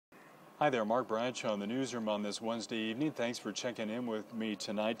Hi there, Mark Bradshaw in the newsroom on this Wednesday evening. Thanks for checking in with me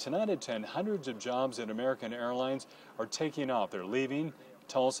tonight. Tonight at 10, hundreds of jobs at American Airlines are taking off. They're leaving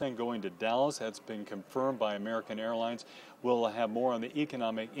Tulsa and going to Dallas. That's been confirmed by American Airlines. We'll have more on the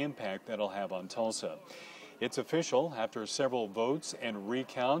economic impact that'll have on Tulsa. It's official. After several votes and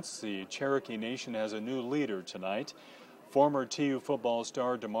recounts, the Cherokee Nation has a new leader tonight. Former TU football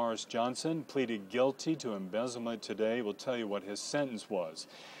star Damaris Johnson pleaded guilty to embezzlement today. We'll tell you what his sentence was.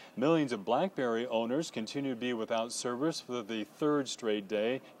 Millions of BlackBerry owners continue to be without service for the third straight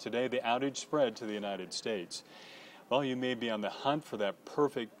day. Today, the outage spread to the United States. Well, you may be on the hunt for that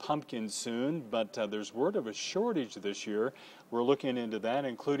perfect pumpkin soon, but there's word of a shortage this year. We're looking into that,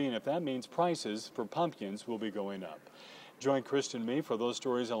 including if that means prices for pumpkins will be going up. Join Kristen and me for those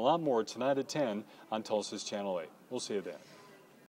stories and a lot more tonight at 10 on Tulsa's Channel 8. We'll see you then.